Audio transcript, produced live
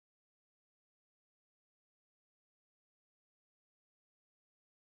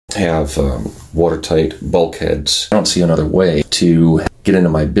have watertight bulkheads. I don't see another way to get into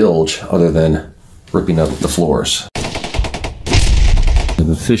my bilge other than ripping up the floors. I've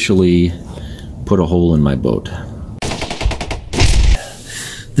officially put a hole in my boat.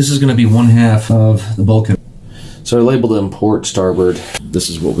 This is going to be one half of the bulkhead. So I labeled them port, starboard. This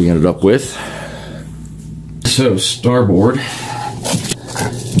is what we ended up with. So starboard.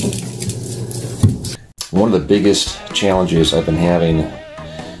 One of the biggest challenges I've been having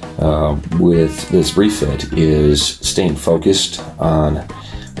with this refit is staying focused on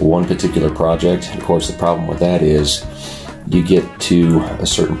one particular project. Of course, the problem with that is you get to a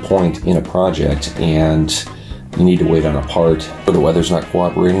certain point in a project and you need to wait on a part. The weather's not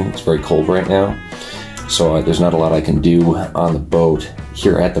cooperating. It's very cold right now, so there's not a lot I can do on the boat,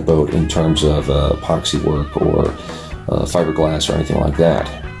 here at the boat, in terms of epoxy work or fiberglass or anything like that.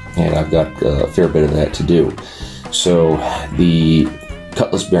 And I've got a fair bit of that to do. So the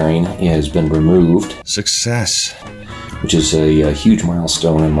cutlass bearing has been removed. Success! Which is a huge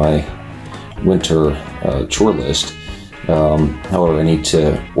milestone in my winter chore list. However,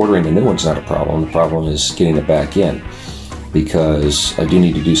 ordering a new one's not a problem. The problem is getting it back in, because I do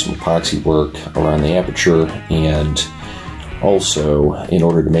need to do some epoxy work around the aperture, and also, in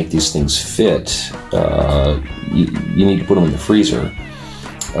order to make these things fit, you need to put them in the freezer.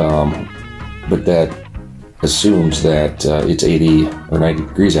 But that assumes that it's 80 or 90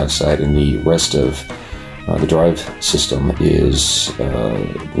 degrees outside and the rest of the drive system is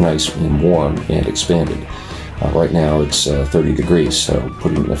nice and warm and expanded. Right now it's 30 degrees, so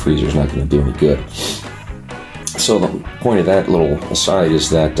putting it in the freezer is not going to do any good. So the point of that little aside is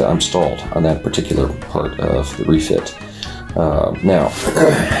that I'm stalled on that particular part of the refit. Now,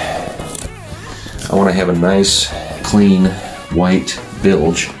 I want to have a nice, clean, white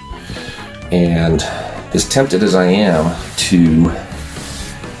bilge, and as tempted as I am to,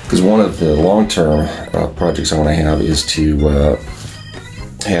 because one of the long-term projects I want to have is to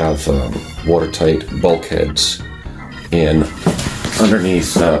have watertight bulkheads in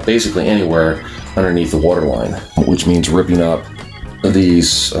underneath, basically anywhere underneath the waterline, which means ripping up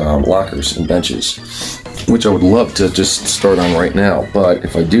these lockers and benches, which I would love to just start on right now. But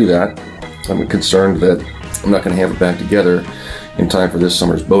if I do that, I'm concerned that I'm not going to have it back together in time for this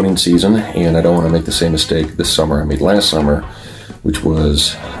summer's boating season, and I don't want to make the same mistake this summer I made last summer, which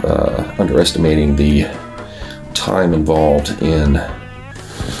was underestimating the time involved in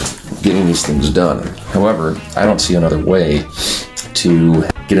getting these things done. However, I don't see another way to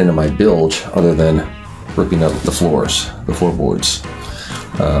get into my bilge other than ripping up the floors, the floorboards,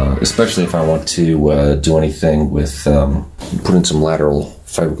 especially if I want to do anything with putting some lateral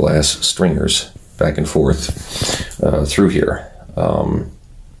fiberglass stringers back and forth through here.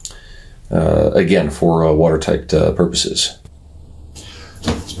 Again, for watertight purposes.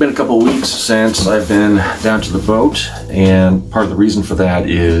 It's been a couple of weeks since I've been down to the boat, and part of the reason for that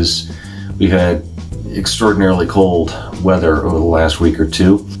is we've had extraordinarily cold weather over the last week or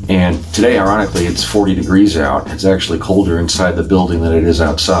two, and today, ironically, it's 40 degrees out. It's actually colder inside the building than it is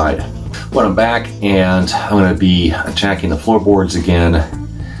outside. When I'm back, and I'm going to be attacking the floorboards again,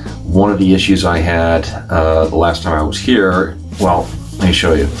 one of the issues I had the last time I was here, well, let me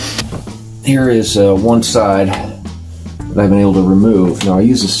show you. Here is one side that I've been able to remove. Now, I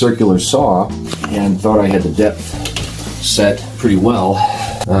used a circular saw and thought I had the depth set pretty well.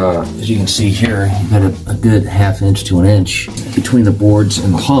 As you can see here, you've got a good ½ inch to an inch between the boards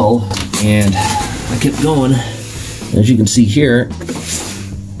and the hull, and I kept going. As you can see here,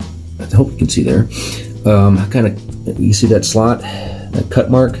 I hope you can see there, you see that slot, that cut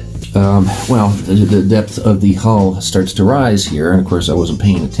mark? Well, the depth of the hull starts to rise here, and of course I wasn't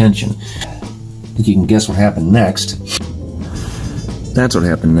paying attention. I think you can guess what happened next. That's what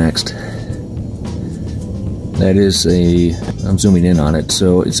happened next. That is I'm zooming in on it,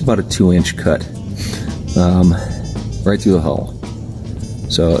 so it's about a 2-inch cut right through the hull.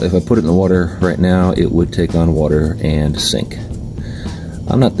 So if I put it in the water right now, it would take on water and sink.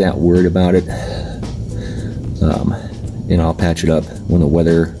 I'm not that worried about it. And I'll patch it up when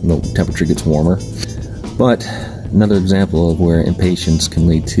the temperature gets warmer. But another example of where impatience can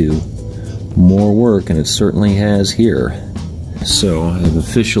lead to more work, and it certainly has here. So I've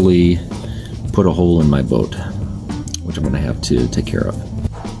officially put a hole in my boat, which I'm going to have to take care of.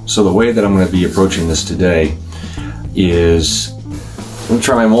 So the way that I'm going to be approaching this today is I'm going to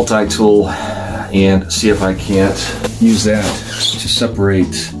try my multi-tool and see if I can't use that to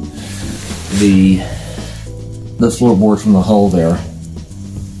separate the floorboard from the hull there.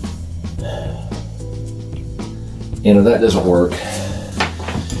 And if that doesn't work,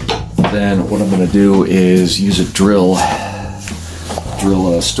 then what I'm going to do is use a drill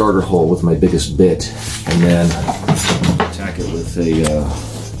drill a starter hole with my biggest bit, and then attack it with the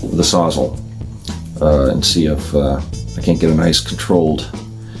Sawzall, and see if I can't get a nice controlled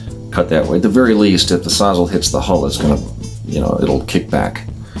cut that way. At the very least, if the Sawzall hits the hull, it's gonna, you know, it'll kick back.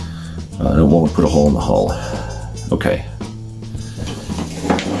 It won't put a hole in the hull. Okay.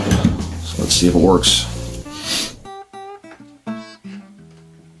 So let's see if it works.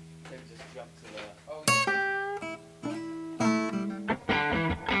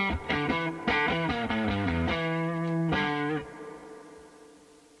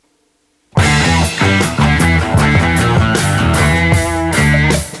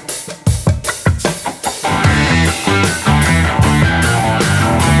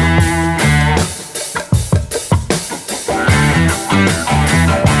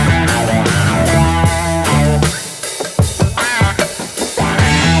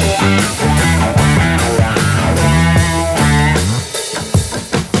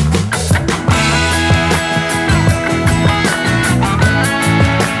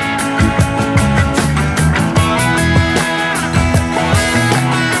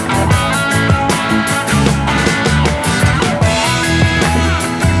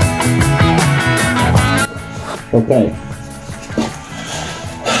 Okay.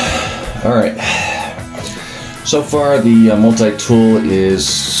 All right. So far, the multi-tool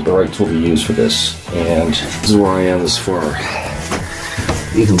is the right tool to use for this, and this is where I am this far.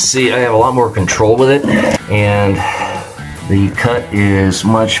 You can see I have a lot more control with it, and the cut is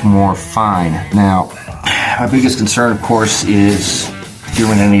much more fine. Now, my biggest concern, of course, is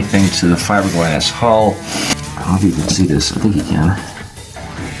doing anything to the fiberglass hull. I don't know if you can see this. I think you can.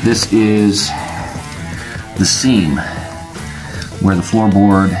 This is the seam where the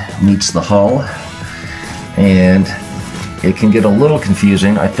floorboard meets the hull, and it can get a little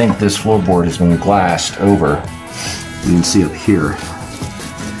confusing. I think this floorboard has been glassed over. You can see up here.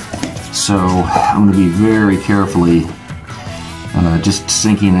 So I'm going to be very carefully just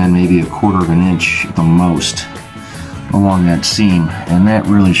sinking in maybe 1/4 of an inch at the most along that seam, and that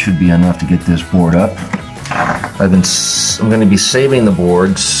really should be enough to get this board up. I'm going to be saving the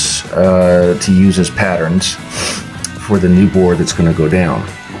boards to use as patterns for the new board that's going to go down.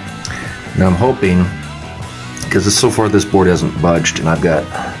 Now I'm hoping, because so far this board hasn't budged, and I've got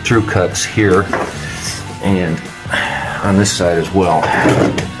through cuts here and on this side as well.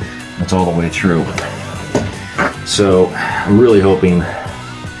 That's all the way through. So I'm really hoping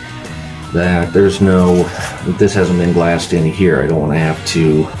that this hasn't been glassed in here. I don't want to have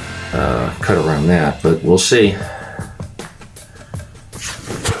to cut around that, but we'll see.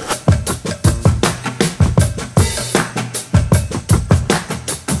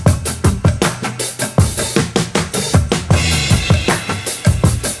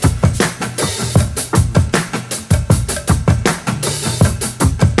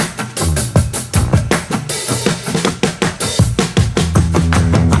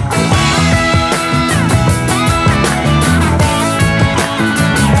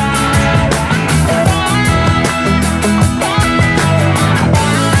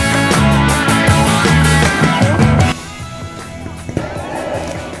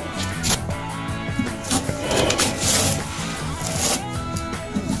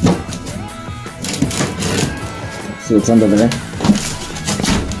 See what's under there?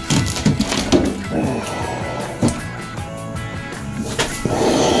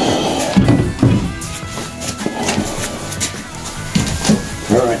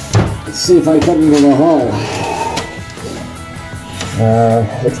 Alright, let's see if I cut into the hull.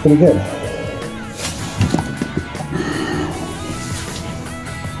 Looks pretty good.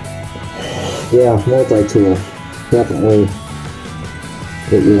 Yeah, multi-tool. Definitely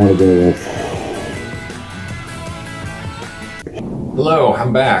what you want to go with. Hello,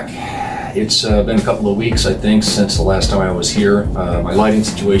 I'm back. It's been a couple of weeks, I think, since the last time I was here. My lighting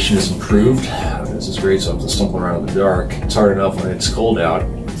situation has improved. This is great, so I have to stumble around in the dark. It's hard enough when it's cold out.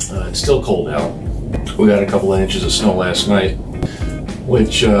 It's still cold out. We got a couple of inches of snow last night,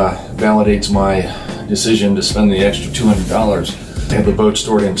 which validates my decision to spend the extra $200 to have the boat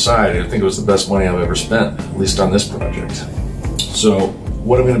stored inside. I think it was the best money I've ever spent, at least on this project. So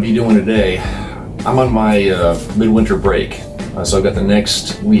what I'm going to be doing today, I'm on my midwinter break. So I've got the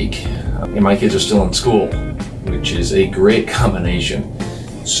next week, and my kids are still in school, which is a great combination.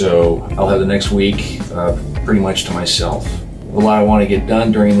 So I'll have the next week pretty much to myself. A lot I want to get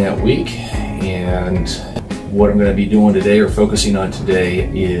done during that week, and what I'm going to be doing today, or focusing on today,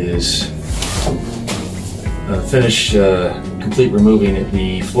 is complete removing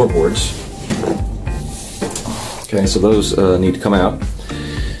the floorboards. Okay, so those need to come out,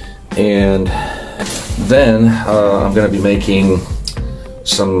 and then I'm going to be making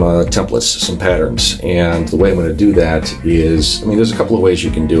some templates, some patterns. And the way I'm going to do that is, I mean, there's a couple of ways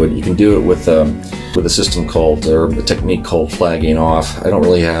you can do it. You can do it with a system called, or a technique called flagging off. I don't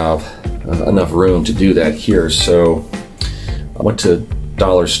really have enough room to do that here, so I went to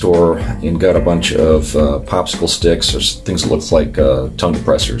dollar store and got a bunch of popsicle sticks, or things that look like tongue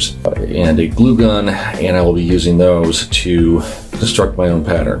depressors, and a glue gun, and I will be using those to construct my own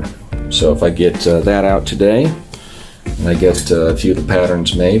pattern. So if I get that out today, and I get a few of the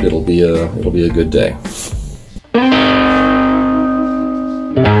patterns made, it'll be a good day.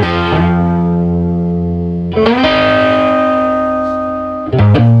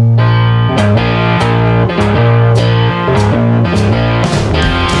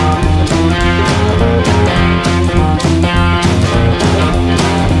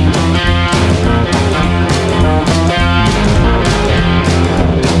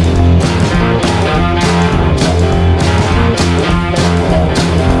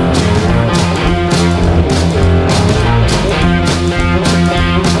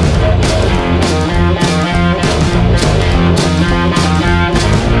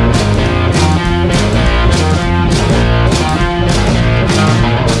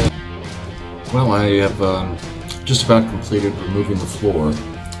 Well, I have just about completed removing the floor,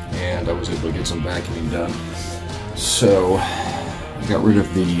 and I was able to get some vacuuming done. So I got rid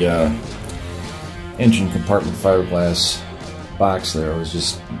of the engine compartment fiberglass box there. It was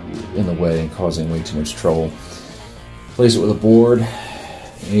just in the way and causing way too much trouble. Replace it with a board,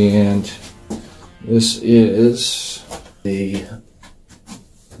 and this is the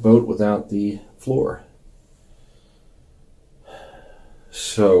boat without the floor.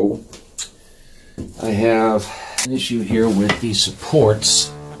 So I have an issue here with the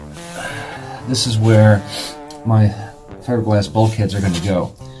supports. This is where my fiberglass bulkheads are going to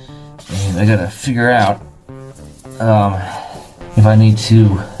go, and I got to figure out if I need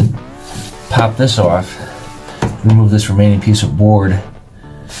to pop this off, remove this remaining piece of board,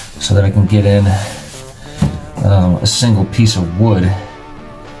 so that I can get in a single piece of wood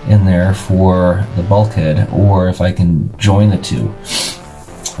in there for the bulkhead, or if I can join the two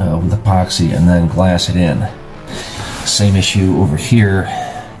with epoxy and then glass it in. Same issue over here,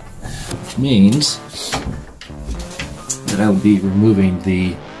 which means that I will be removing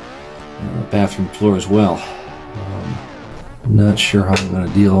the bathroom floor as well. I'm not sure how I'm going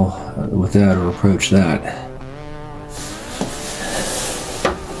to deal with that or approach that.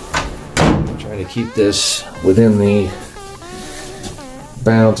 I'm trying to keep this within the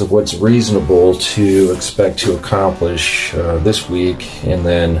bounds of what's reasonable to expect to accomplish this week, and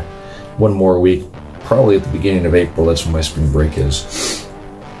then one more week, probably at the beginning of April. That's when my spring break is.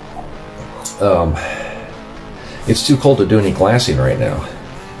 It's too cold to do any glassing right now.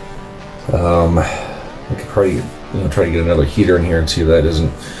 I could probably try to get another heater in here and see if that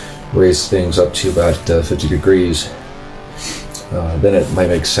doesn't raise things up to about 50 degrees. Then it might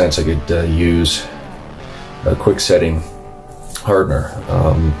make sense. I could use a quick setting hardener,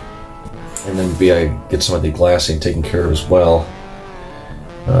 and then maybe I get some of the glassing taken care of as well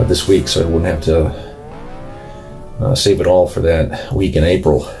this week, so I wouldn't have to save it all for that week in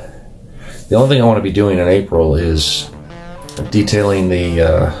April. The only thing I want to be doing in April is detailing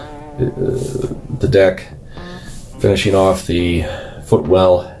the deck, finishing off the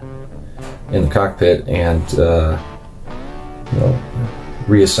footwell in the cockpit, and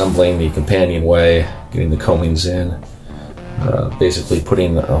reassembling the companionway, getting the coamings in. Basically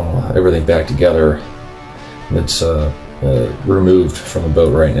putting everything back together that's removed from the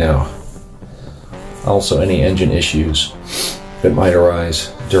boat right now. Also, any engine issues that might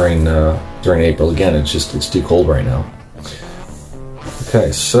arise during April. Again, it's too cold right now.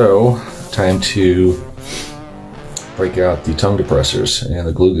 Okay, so time to break out the tongue depressors and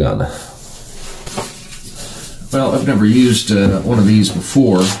the glue gun. Well, I've never used one of these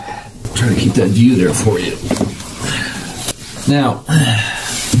before. I'll try to keep that view there for you. Now,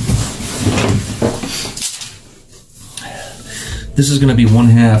 this is going to be one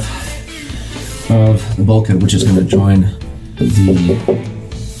half of the bulkhead, which is going to join the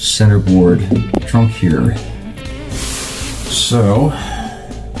centerboard trunk here. So,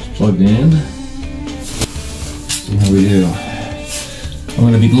 plugged in. See how we do. I'm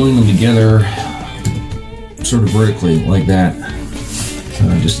going to be gluing them together sort of vertically, like that.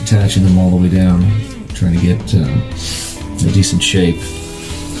 Just attaching them all the way down, trying to get a decent shape.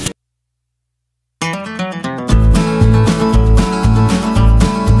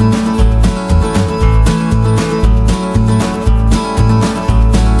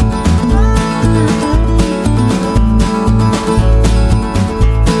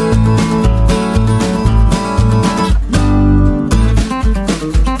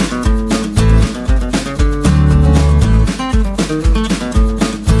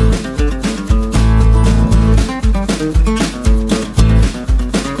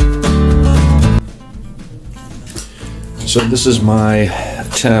 So this is my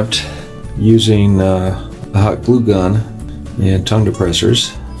attempt using a hot glue gun and tongue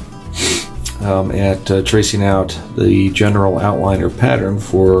depressors at tracing out the general outline or pattern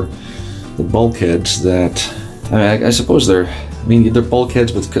for the bulkheads that, I suppose they're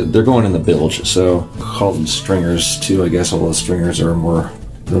bulkheads, but they're going in the bilge, so call them stringers too, I guess, although stringers are more,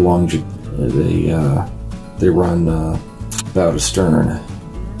 they run about astern.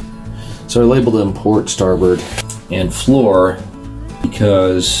 So I labeled them port, starboard, and floor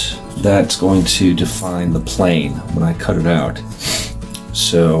because that's going to define the plane when I cut it out.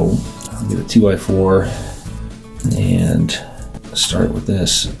 So I'll get a 2x4 and start with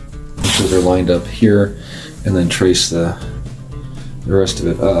this. So they're lined up here, and then trace the rest of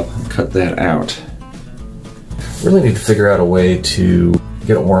it up and cut that out. Really need to figure out a way to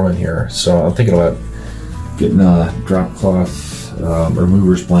get it warm in here. So I'm thinking about getting a drop cloth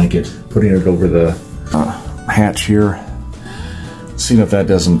remover's blanket, putting it over the hatch here, seeing if that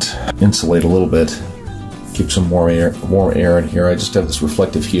doesn't insulate a little bit, keep some warm air in here. I just have this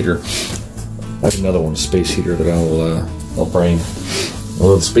reflective heater. I have another one, space heater, that I'll bring.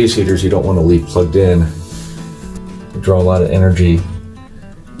 Although the space heaters you don't want to leave plugged in. They draw a lot of energy,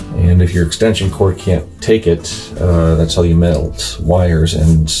 and if your extension cord can't take it, that's how you melt wires,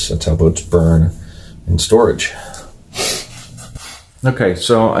 and that's how boats burn in storage. Okay,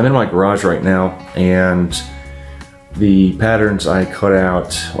 so I'm in my garage right now, and the patterns I cut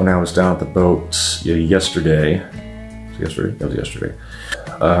out when I was down at the boat yesterday. That was yesterday.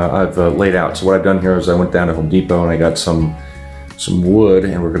 I've laid out. So what I've done here is I went down to Home Depot and I got some wood,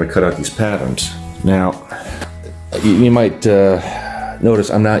 and we're going to cut out these patterns. Now, you might notice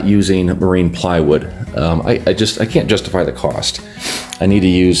I'm not using marine plywood. I can't justify the cost. I need to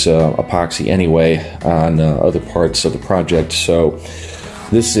use epoxy anyway on other parts of the project. So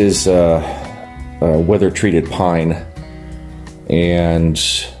this is weather-treated pine, and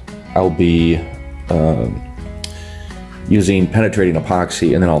I'll be using penetrating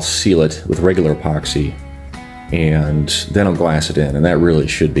epoxy, and then I'll seal it with regular epoxy, and then I'll glass it in, and that really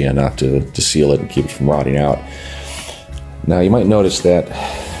should be enough to seal it and keep it from rotting out. Now you might notice that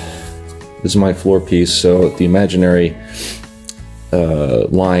this is my floor piece, so the imaginary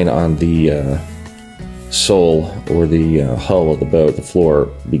line on the sole or the hull of the boat, the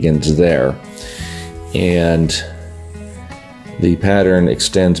floor, begins there, and the pattern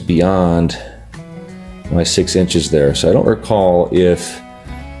extends beyond my 6 inches there. So I don't recall if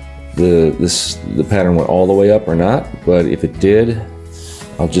the pattern went all the way up or not, but if it did,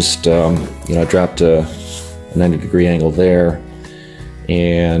 I'll just I dropped a 90-degree angle there,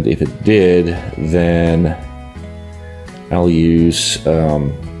 and if it did, then I'll use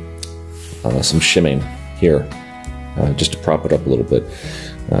some shimming here just to prop it up a little bit,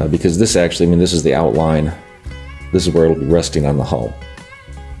 because this actually, this is the outline. This is where it'll be resting on the hull,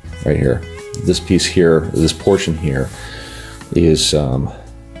 right here. This piece here, this portion here, is going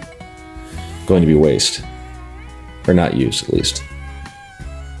to be waste, or not used at least.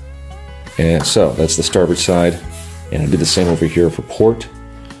 And so that's the starboard side, and I did the same over here for port. So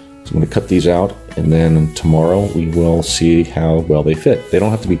I'm going to cut these out, and then tomorrow we will see how well they fit. They don't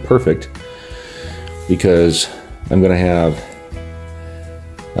have to be perfect, because I'm going to have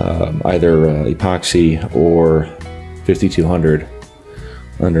either epoxy or 5200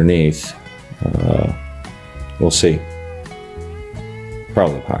 underneath. We'll see.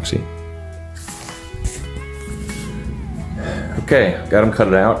 Probably epoxy. Okay, got them cut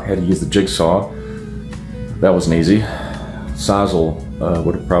it out. Had to use the jigsaw. That wasn't easy. Sawzall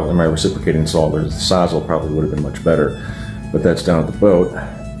would have probably, my reciprocating saw, the Sawzall probably would have been much better, but that's down at the boat.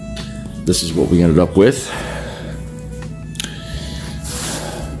 This is what we ended up with.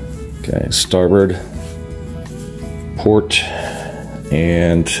 Okay, starboard, port,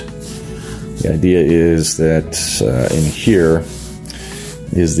 and the idea is that in here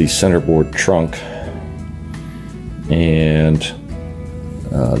is the centerboard trunk, and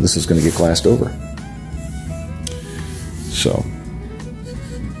this is going to get glassed over. So,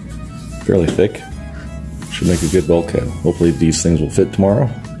 fairly thick. Should make a good bulkhead. Hopefully these things will fit tomorrow.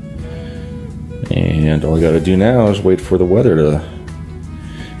 And all I got to do now is wait for the weather to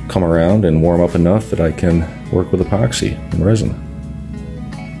come around and warm up enough that I can work with epoxy and resin.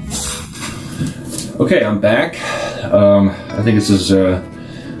 Okay, I'm back. I think this is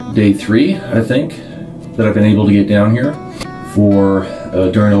day 3, I think, that I've been able to get down here for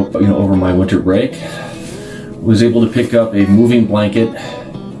during over my winter break. Was able to pick up a moving blanket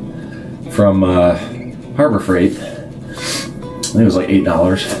from Harbor Freight. I think it was like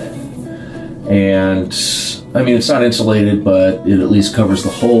 $8, and I mean, it's not insulated, but it at least covers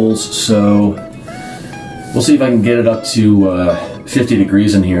the holes. So We'll see if I can get it up to 50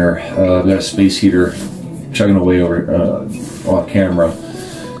 degrees in here. I've got a space heater chugging away over off camera,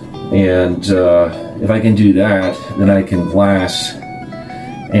 and if I can do that, then I can glass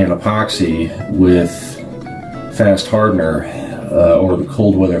and epoxy with fast hardener or the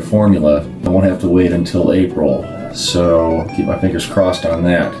cold weather formula. I won't have to wait until April, so keep my fingers crossed on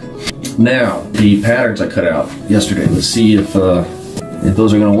that. Now, the patterns I cut out yesterday, let's see if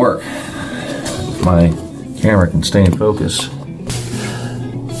those are going to work. My camera can stay in focus.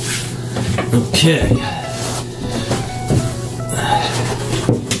 Okay.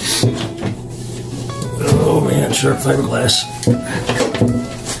 Oh man, sharp fiberglass.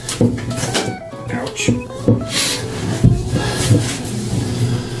 Ouch.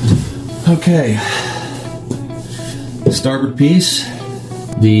 Okay. Starboard piece.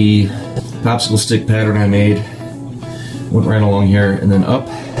 The popsicle stick pattern I made went right along here and then up.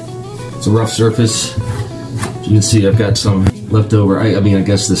 It's a rough surface. As you can see, I've got some left over. I mean, I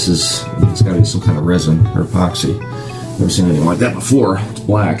guess this is, it's got to be some kind of resin or epoxy. Never seen anything like that before. It's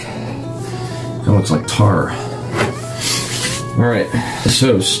black. Kind of looks like tar. All right,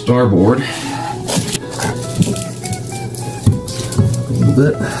 so starboard. A little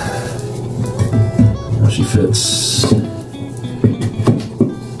bit. How she fits.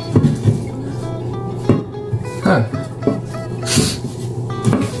 Huh.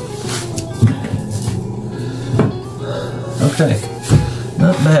 Okay,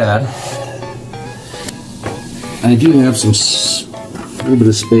 not bad. I do have some a little bit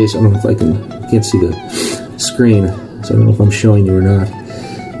of space. I don't know if I can't see the screen, so I don't know if I'm showing you or not.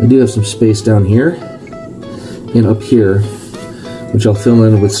 I do have some space down here and up here, which I'll fill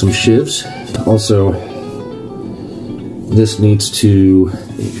in with some shivs. Also, this needs to,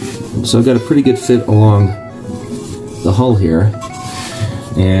 so I've got a pretty good fit along the hull here,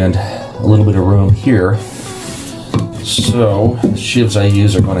 and a little bit of room here. So the shivs I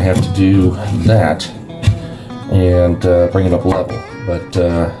use are going to have to do that and bring it up level. But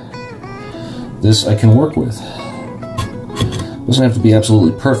this I can work with. Doesn't have to be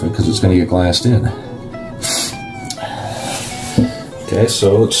absolutely perfect because it's going to get glassed in. Okay,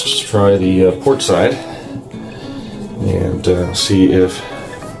 so let's just try the port side and see if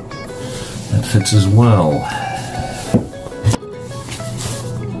that fits as well.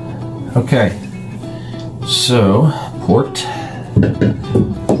 Okay, so port.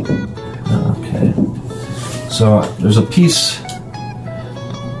 Okay, so there's a piece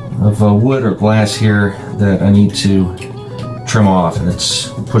of wood or glass here that I need to trim off, and it's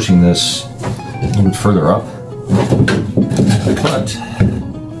pushing this a little bit further up, but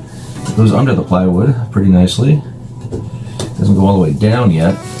it goes under the plywood pretty nicely. Doesn't go all the way down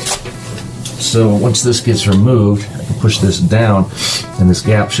yet. So once this gets removed, I can push this down and this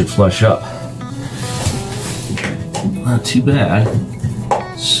gap should flush up. Not too bad.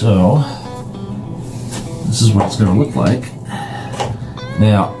 So this is what it's going to look like.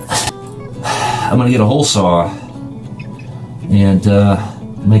 Now I'm going to get a hole saw and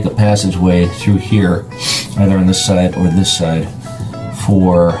make a passageway through here, either on this side or this side,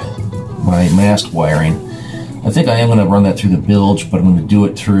 for my mast wiring. I think I am going to run that through the bilge, but I'm going to do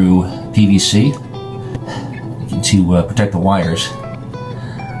it through PVC to protect the wires.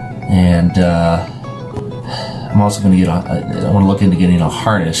 And I'm also going to get I want to look into getting a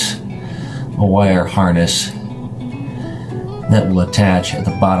harness, a wire harness that will attach at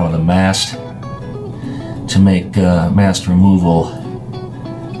the bottom of the mast to make mast removal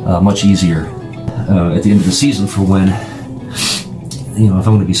much easier at the end of the season, for when, you know, if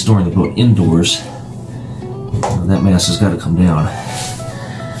I'm going to be storing the boat indoors, that mast has got to come down.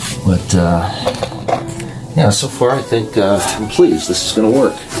 But yeah, so far I think I'm pleased. This is going to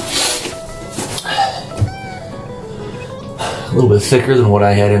work. A little bit thicker than what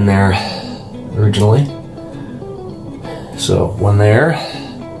I had in there originally. So one there,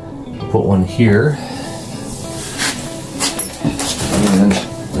 put one here, and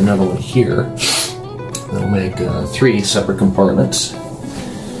another one here. That'll make 3 separate compartments. I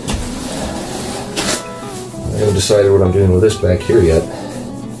haven't decided what I'm doing with this back here yet.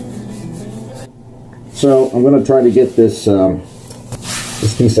 So I'm going to try to get this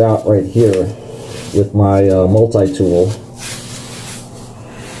this piece out right here with my multi-tool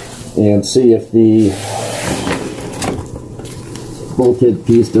and see if the bulkhead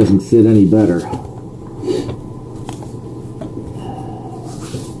piece doesn't fit any better.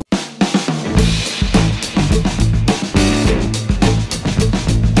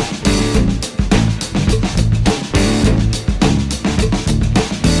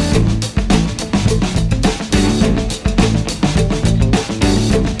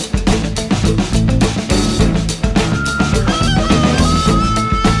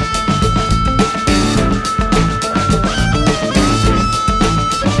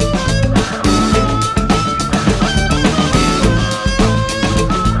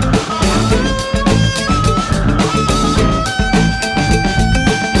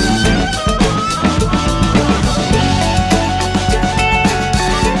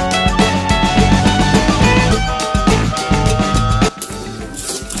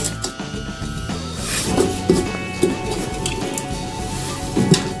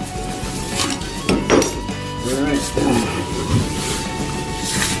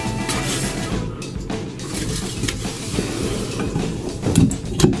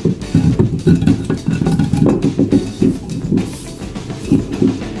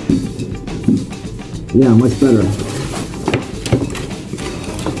 Yeah, much better.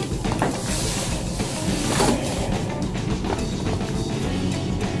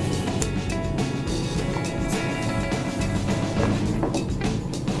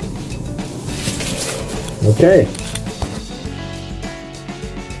 Okay.